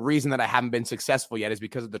 The reason that I haven't been successful yet is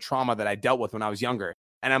because of the trauma that I dealt with when I was younger.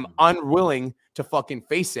 And I'm unwilling to fucking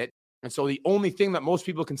face it. And so the only thing that most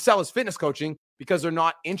people can sell is fitness coaching because they're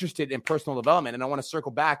not interested in personal development. And I want to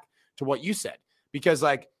circle back to what you said, because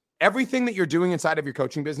like everything that you're doing inside of your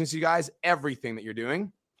coaching business, you guys, everything that you're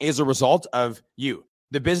doing is a result of you.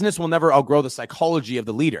 The business will never outgrow the psychology of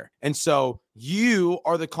the leader. And so you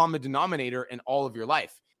are the common denominator in all of your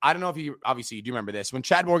life. I don't know if you, obviously you do remember this. When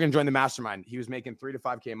Chad Morgan joined the mastermind, he was making $3,000 to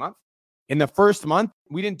 $5,000 a month. In the first month,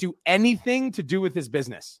 we didn't do anything to do with his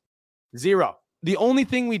business. Zero. The only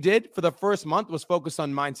thing we did for the first month was focus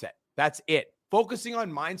on mindset. That's it. Focusing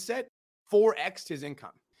on mindset 4x'd his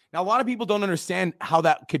income. Now, a lot of people don't understand how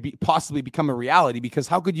that could be possibly become a reality, because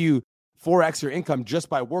how could you 4x your income just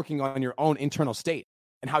by working on your own internal state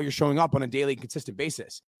and how you're showing up on a daily consistent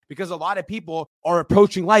basis? Because a lot of people are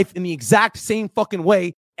approaching life in the exact same fucking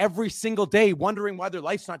way every single day, wondering why their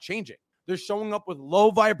life's not changing. They're showing up with low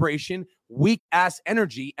vibration, weak ass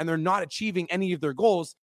energy, and they're not achieving any of their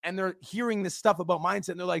goals. And they're hearing this stuff about mindset.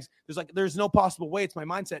 And they're like, there's no possible way it's my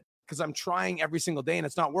mindset because I'm trying every single day and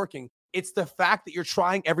it's not working. It's the fact that you're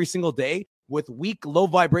trying every single day with weak, low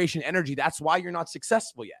vibration energy. That's why you're not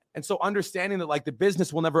successful yet. And so understanding that like the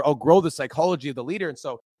business will never outgrow the psychology of the leader. And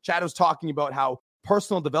so Chad was talking about how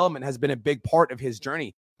personal development has been a big part of his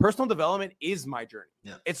journey. Personal development is my journey.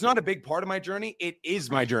 Yeah. It's not a big part of my journey. It is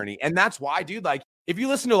my journey. And that's why, dude, like if you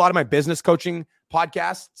listen to a lot of my business coaching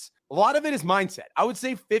podcasts, a lot of it is mindset. I would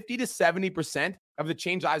say 50 to 70% of the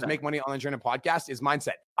Change Lives, Make Money Online Journey podcast is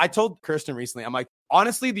mindset. I told Kirsten recently, I'm like,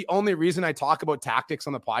 honestly, the only reason I talk about tactics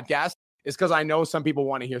on the podcast is because I know some people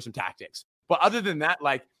want to hear some tactics. But other than that,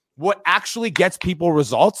 like, what actually gets people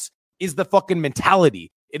results is the fucking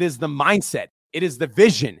mentality. It is the mindset. It is the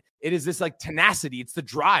vision. It is this like tenacity. It's the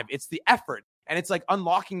drive. It's the effort. And it's like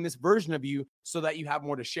unlocking this version of you so that you have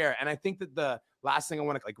more to share. And I think that the last thing I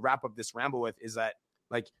want to like wrap up this ramble with is that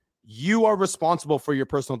like you are responsible for your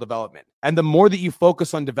personal development. And the more that you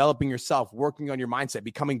focus on developing yourself, working on your mindset,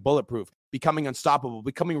 becoming bulletproof, becoming unstoppable,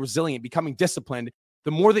 becoming resilient, becoming disciplined,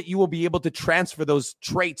 the more that you will be able to transfer those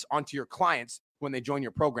traits onto your clients when they join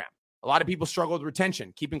your program. A lot of people struggle with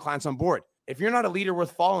retention, keeping clients on board. If you're not a leader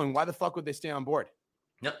worth following, why the fuck would they stay on board?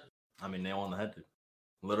 Yep. I mean, nail on the head, dude.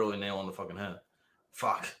 Literally nail on the fucking head.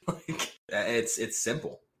 Fuck. Like, it's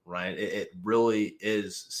simple, right? It really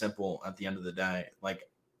is simple at the end of the day. Like,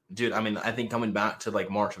 dude, I mean, I think coming back to like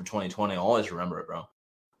March of 2020, I'll always remember it, bro.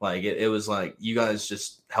 Like, it was like, you guys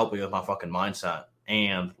just helped me with my fucking mindset.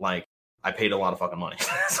 And like, I paid a lot of fucking money.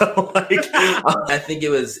 So like, I think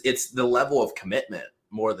it's the level of commitment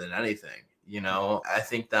more than anything. You know, I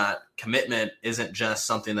think that commitment isn't just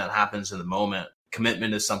something that happens in the moment.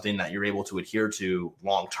 Commitment is something that you're able to adhere to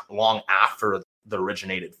long after the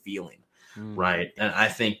originated feeling, right? And I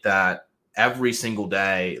think that every single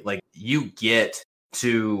day, like, you get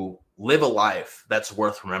to live a life that's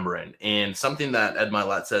worth remembering. And something that Ed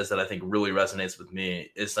Milet says that I think really resonates with me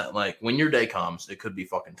is that, like, when your day comes, it could be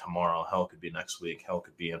fucking tomorrow, hell, it could be next week, hell, it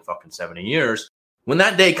could be in fucking 70 years. When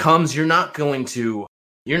that day comes, you're not going to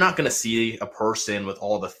see a person with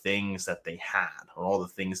all the things that they had or all the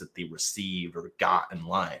things that they received or got in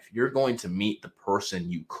life. You're going to meet the person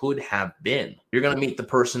you could have been. You're going to meet the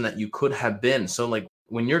person that you could have been. So like,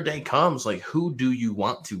 when your day comes, like, who do you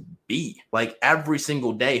want to be? Like, every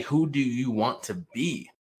single day, who do you want to be?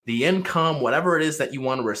 The income, whatever it is that you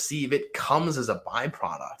want to receive, it comes as a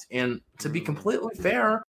byproduct. And to be completely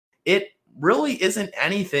fair, it really isn't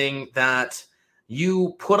anything that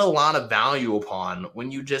you put a lot of value upon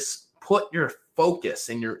when you just put your focus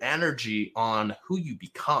and your energy on who you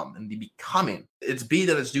become and the becoming. It's be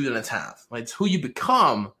that it's do that it's have. Like, it's who you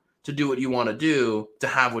become to do what you want to do, to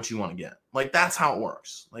have what you want to get. Like, that's how it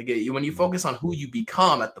works. Like, when you focus on who you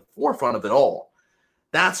become at the forefront of it all,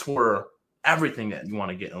 that's where everything that you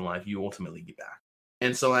want to get in life, you ultimately get back.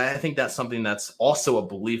 And so I think that's something that's also a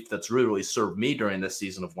belief that's really served me during this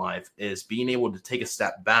season of life, is being able to take a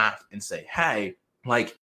step back and say, hey,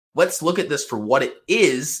 like, let's look at this for what it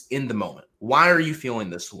is in the moment. Why are you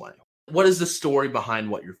feeling this way? What is the story behind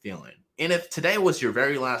what you're feeling? And if today was your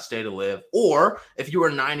very last day to live, or if you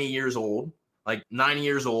were 90 years old, like 90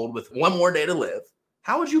 years old with one more day to live,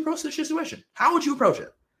 how would you approach this situation? How would you approach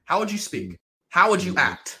it? How would you speak? How would you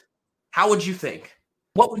act? How would you think?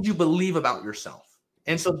 What would you believe about yourself?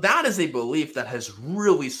 And so that is a belief that has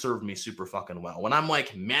really served me super fucking well. When I'm like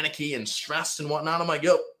manicky and stressed and whatnot, I'm like,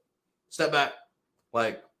 yo, step back.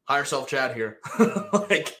 Like, higher self Chad here.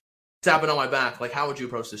 Like, tapping on my back. Like, how would you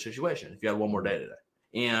approach this situation if you had one more day today?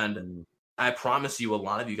 And I promise you, a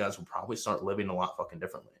lot of you guys will probably start living a lot fucking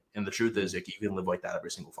differently. And the truth is, like, you can live like that every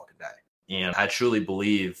single fucking day. And I truly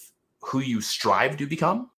believe who you strive to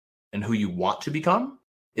become and who you want to become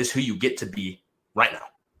is who you get to be right now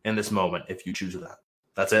in this moment, if you choose that.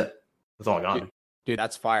 That's it. That's all I got. Dude,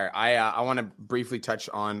 that's fire. I want to briefly touch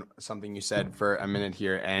on something you said for a minute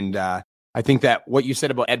here. And I think that what you said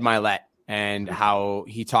about Ed Milet and how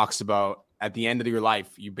he talks about at the end of your life,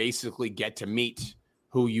 you basically get to meet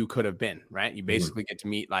who you could have been, right? You basically get to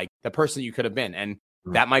meet like the person you could have been. And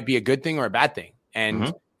that might be a good thing or a bad thing.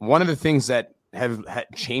 And one of the things that have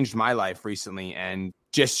changed my life recently and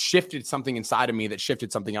just shifted something inside of me that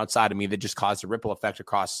shifted something outside of me that just caused a ripple effect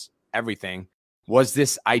across everything was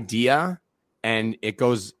this idea. And it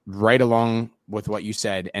goes right along with what you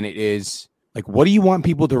said. And it is like, what do you want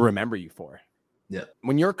people to remember you for? Yeah.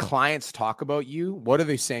 When your clients talk about you, what are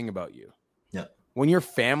they saying about you? Yeah. When your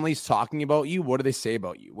family's talking about you, what do they say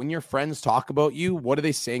about you? When your friends talk about you, what are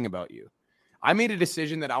they saying about you? I made a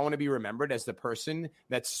decision that I want to be remembered as the person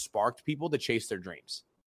that sparked people to chase their dreams.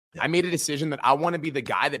 Yeah. I made a decision that I want to be the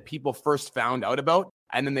guy that people first found out about.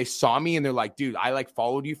 And then they saw me and they're like, dude, I like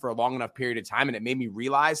followed you for a long enough period of time. And it made me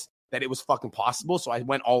realize that it was fucking possible. So I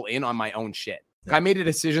went all in on my own shit. Yeah. I made a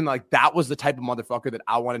decision like that was the type of motherfucker that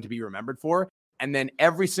I wanted to be remembered for. And then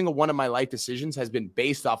every single one of my life decisions has been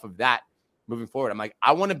based off of that moving forward. I'm like,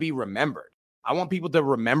 I want to be remembered. I want people to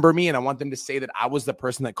remember me and I want them to say that I was the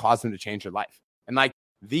person that caused them to change their life. And like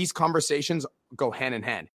these conversations go hand in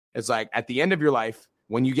hand. It's like at the end of your life,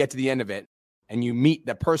 when you get to the end of it and you meet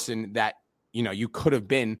the person that, you know, you could have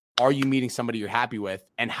been, are you meeting somebody you're happy with?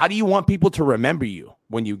 And how do you want people to remember you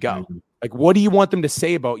when you go? Like, what do you want them to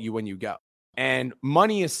say about you when you go? And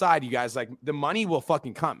money aside, you guys, like, the money will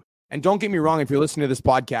fucking come. And don't get me wrong, if you're listening to this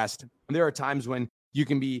podcast, there are times when you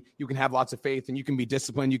can have lots of faith and you can be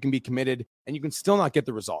disciplined, you can be committed, and you can still not get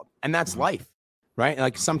the result. And that's life, right?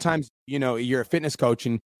 Like, sometimes, you're a fitness coach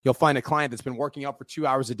and you'll find a client that's been working out for 2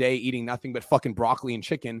 hours a day, eating nothing but fucking broccoli and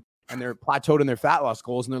chicken, and they're plateaued in their fat loss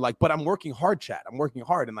goals. And they're like, but I'm working hard, Chad. I'm working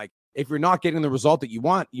hard. And like, if you're not getting the result that you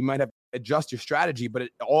want, you might have to adjust your strategy, but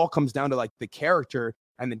it all comes down to like the character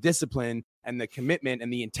and the discipline and the commitment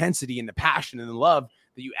and the intensity and the passion and the love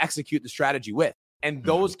that you execute the strategy with. And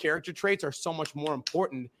those character traits are so much more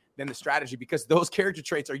important than the strategy, because those character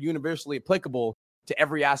traits are universally applicable to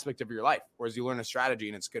every aspect of your life. Whereas you learn a strategy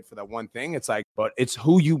and it's good for that one thing. It's like, but it's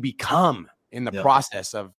who you become in the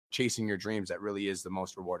process of chasing your dreams that really is the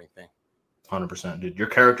most rewarding thing. 100%, dude. Your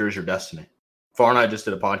character is your destiny. Far and I just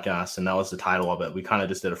did a podcast, and that was the title of it. We kind of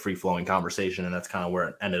just did a free-flowing conversation, and that's kind of where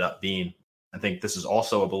it ended up being. I think this is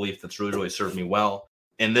also a belief that's really, really served me well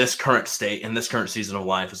in this current state, in this current season of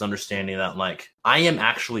life, is understanding that, like, I am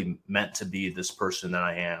actually meant to be this person that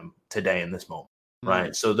I am today in this moment.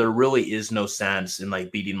 Right. So there really is no sense in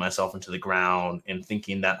like beating myself into the ground and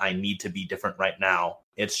thinking that I need to be different right now.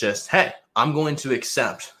 It's just, hey, I'm going to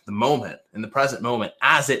accept the moment in the present moment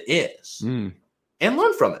as it is and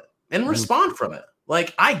learn from it and respond from it.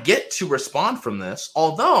 Like, I get to respond from this,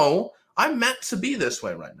 although I'm meant to be this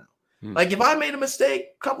way right now. Like, if I made a mistake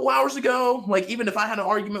a couple hours ago, like, even if I had an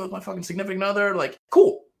argument with my fucking significant other, like,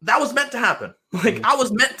 cool, that was meant to happen. Like, I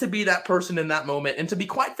was meant to be that person in that moment. And to be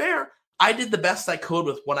quite fair, I did the best I could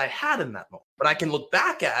with what I had in that moment. But I can look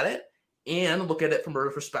back at it and look at it from a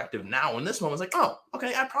perspective now. In this moment, it's like, oh,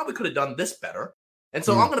 okay, I probably could have done this better. And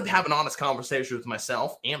so I'm going to have an honest conversation with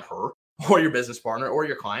myself and her, or your business partner, or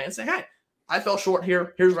your client, and say, hey, I fell short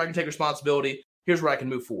here. Here's where I can take responsibility. Here's where I can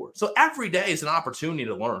move forward. So every day is an opportunity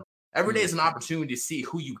to learn. Every day is an opportunity to see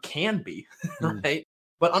who you can be, right?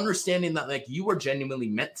 But understanding that, like, you are genuinely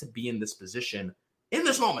meant to be in this position in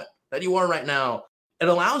this moment that you are right now. It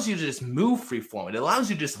allows you to just move free flowing. It allows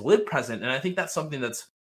you to just live present. And I think that's something that's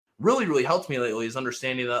really, really helped me lately, is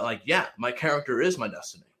understanding that, like, yeah, my character is my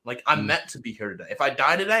destiny. Like, I'm meant to be here today. If I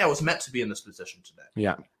die today, I was meant to be in this position today.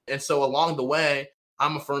 Yeah. And so along the way,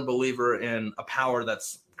 I'm a firm believer in a power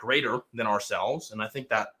that's greater than ourselves. And I think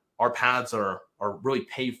that our paths are really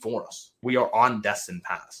paved for us. We are on destined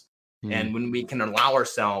paths. And when we can allow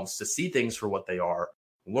ourselves to see things for what they are,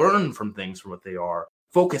 learn from things for what they are,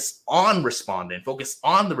 focus on responding, focus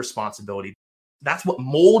on the responsibility, that's what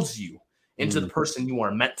molds you into the person you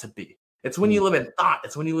are meant to be. It's when you live in thought,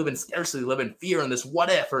 it's when you live in scarcity, live in fear and this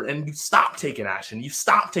what if, and you stop taking action, you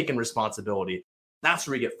stop taking responsibility. That's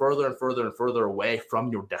where you get further and further and further away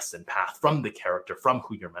from your destined path, from the character, from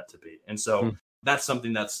who you're meant to be. And so that's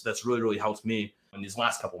something that's really, really helped me in these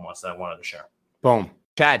last couple months that I wanted to share. Boom.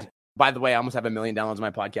 Chad, by the way, I almost have 1 million downloads on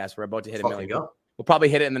my podcast. We're about to hit 1 million. Go. We'll probably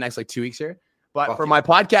hit it in the next like 2 weeks here. But for my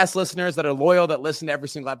podcast listeners that are loyal, that listen to every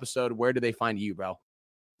single episode, where do they find you, bro?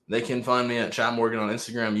 They can find me at Chad Morgan on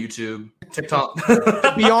Instagram, YouTube, TikTok.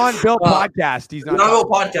 Beyond Built Podcast. He's not Beyond Built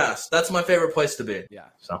Podcast. That's my favorite place to be. Yeah.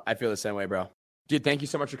 So I feel the same way, bro. Dude, thank you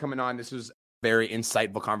so much for coming on. This was a very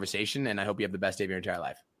insightful conversation, and I hope you have the best day of your entire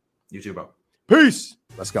life. You too, bro. Peace.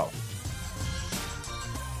 Let's go.